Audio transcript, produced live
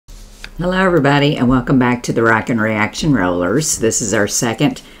Hello everybody and welcome back to the Rockin Reaction Rollers. This is our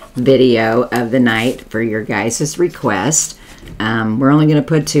second video of the night for your guys' request. We're only going to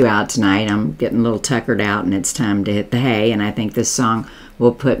put 2 out tonight. I'm getting a little tuckered out and it's time to hit the hay, and I think this song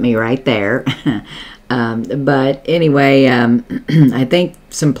will put me right there. But anyway, I think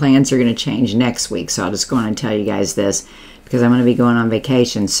some plans are going to change next week, so I'll just go on and tell you guys this because I'm going to be going on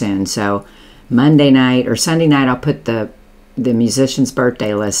vacation soon. So Monday night or Sunday night I'll put the musician's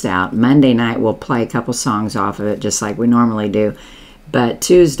birthday list out. Monday night we'll play a couple songs off of it just like we normally do. But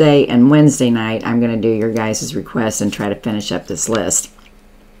Tuesday and Wednesday night I'm going to do your guys' requests and try to finish up this list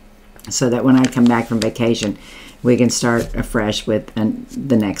so that when I come back from vacation we can start afresh with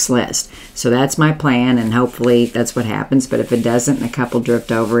the next list. So that's my plan, and hopefully that's what happens. But if it doesn't and a couple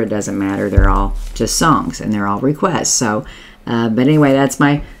drift over, it doesn't matter. They're all just songs and they're all requests. So but anyway, that's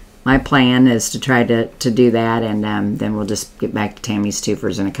my plan is to try to do that, and then we'll just get back to Tammy's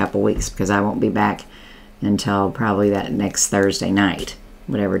twofers in a couple weeks because I won't be back until probably that next Thursday night,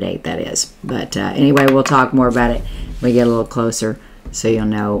 whatever date that is. But anyway, we'll talk more about it when we get a little closer so you'll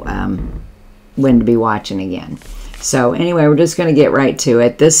know when to be watching again. So anyway, we're just going to get right to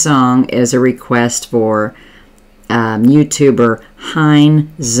it. This song is a request for YouTuber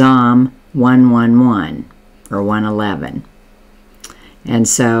heinzom111 or 111. And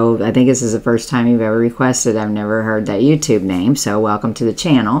so I think this is the first time you've ever requested. I've never heard that YouTube name, so welcome to the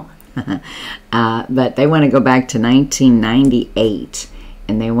channel. But they want to go back to 1998,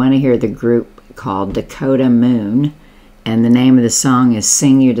 and they want to hear the group called Dakota Moon, and the name of the song is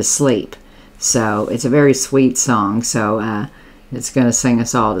Sing You to Sleep. So it's a very sweet song, so it's going to sing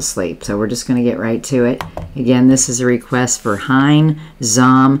us all to sleep. So we're just going to get right to it. Again, this is a request for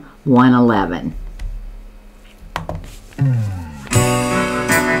heinzom111.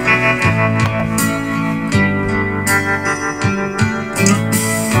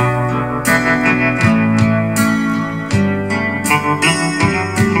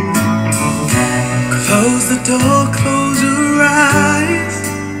 Close the door, close your eyes.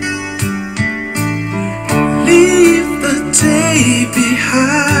 Leave the day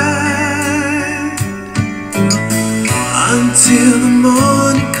behind. Until the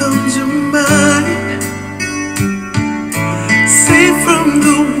morning comes your mind. Safe from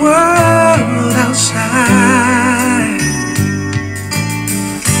the world outside.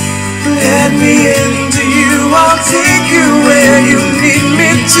 Let me into you, I'll take you where you need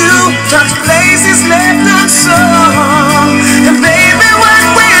me to. Touch places left unsold. And baby, when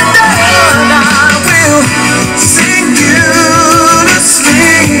we're done, I will sing you to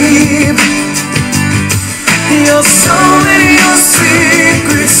sleep. Your soul and your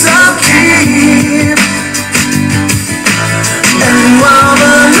secrets I'll keep. And while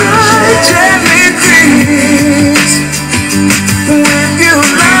the night gently creeps, with you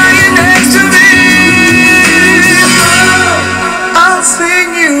lying next to me, I'll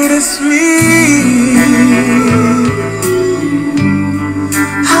sing you to sleep.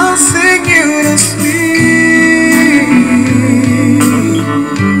 I'll sing you to sleep.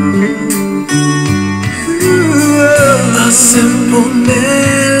 Ooh, a simple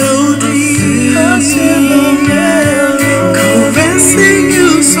melody, caressing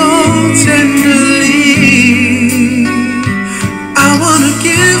you so tenderly. I wanna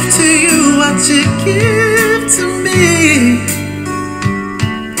give to you what you give to me.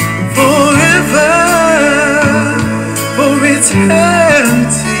 Forever, for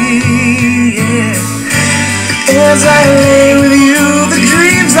eternity, yeah. As I lay with you, the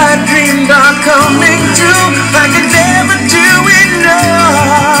dreams I dreamed are coming true. I could never do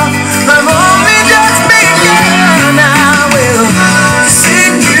enough. I've only just begun. I will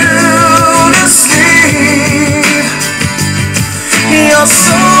sing you to sleep. Your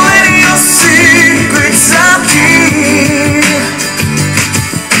soul and your secrets I'll keep.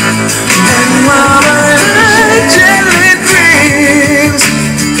 And while the night gently dreams,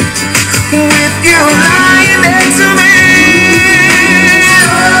 with you lying next to me,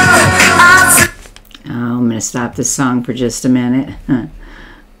 I'm going to stop this song for just a minute. Oh,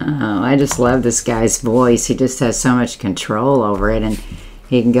 I just love this guy's voice. He just has so much control over it, and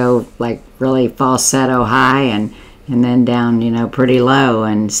he can go like really falsetto high and then down, you know, pretty low,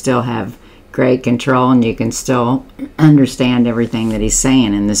 and still have great control, and you can still understand everything that he's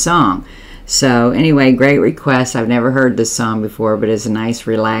saying in the song. So anyway, great request. I've never heard this song before, but it's a nice,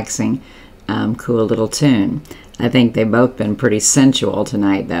 relaxing, cool little tune. I think they've both been pretty sensual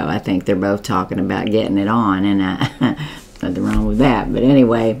tonight, though. I think they're both talking about getting it on, and nothing wrong with that. But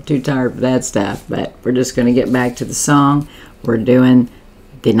anyway, too tired for that stuff. But we're just going to get back to the song. We're doing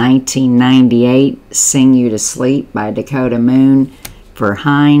the 1998 Sing You to Sleep by Dakota Moon for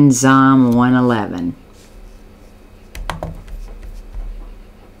heinzom111.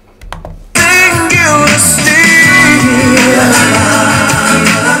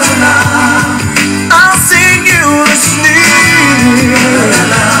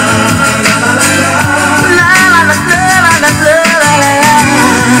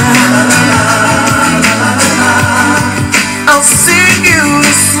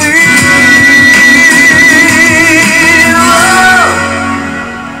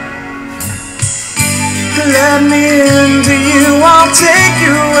 Let me into you, I'll take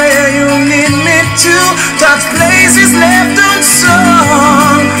you where you need me to. Touch places left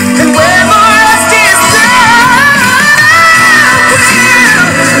unsung, and where the rest is done,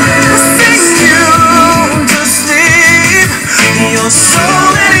 we'll sing you to sleep. Your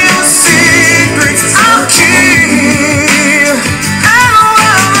soul and your secrets I'll keep. And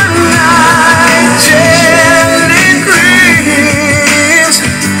while the night gently creeps,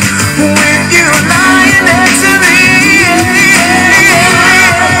 with you lying next to me,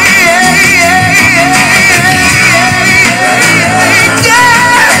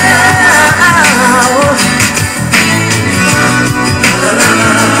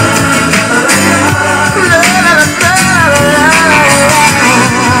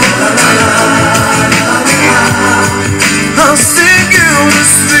 I'll sing you to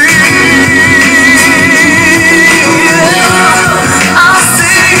sleep. I'll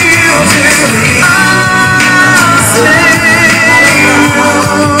sing you to sleep. I'll sing you to sleep. I'll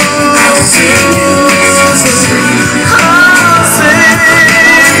sing you to sleep. I'll sing you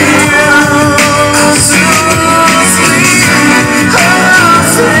to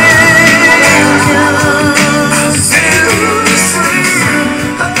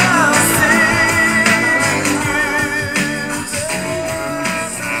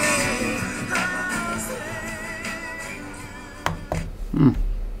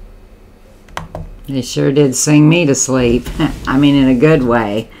They sure did sing me to sleep. I mean, in a good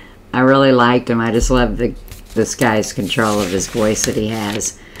way. I really liked him. I just love this guy's control of his voice that he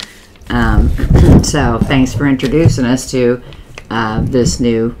has. So thanks for introducing us to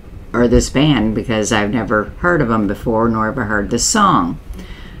this band, because I've never heard of them before, nor ever heard this song.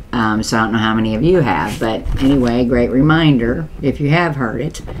 So I don't know how many of you have, but anyway, great reminder if you have heard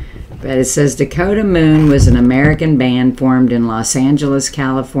it. But it says Dakota Moon was an American band formed in Los Angeles,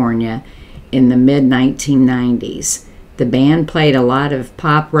 California in the mid-1990s. The band played a lot of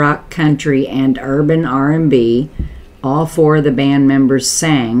pop, rock, country, and urban R&B. All four of the band members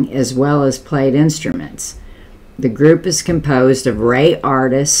sang as well as played instruments. The group is composed of Ray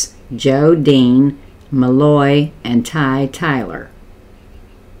Artis, Joe Dean, Malloy, and Ty Tyler.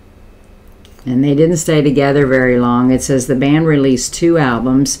 And they didn't stay together very long. It says the band released 2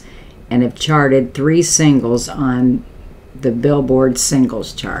 albums and have charted 3 singles on the Billboard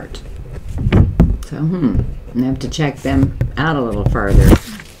singles chart. So, I have to check them out a little further,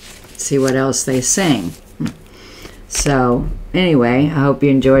 see what else they sing. So, anyway, I hope you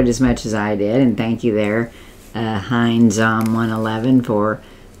enjoyed as much as I did, and thank you there, heinzom111, for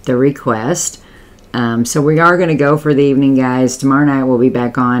the request. So we are going to go for the evening, guys. Tomorrow night we'll be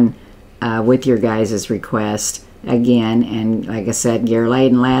back on with your guys' request again, and like I said, Gerlade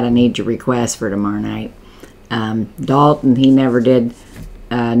and Lad, I need your request for tomorrow night. Dalton, he never did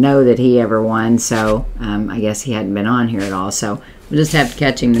know that he ever won, so I guess he hadn't been on here at all, so we'll just have to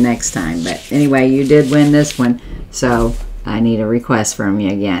catch him the next time. But anyway, you did win this one, so I need a request from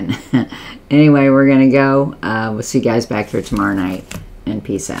you again. Anyway, we're gonna go. We'll see you guys back here tomorrow night, and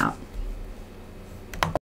peace out.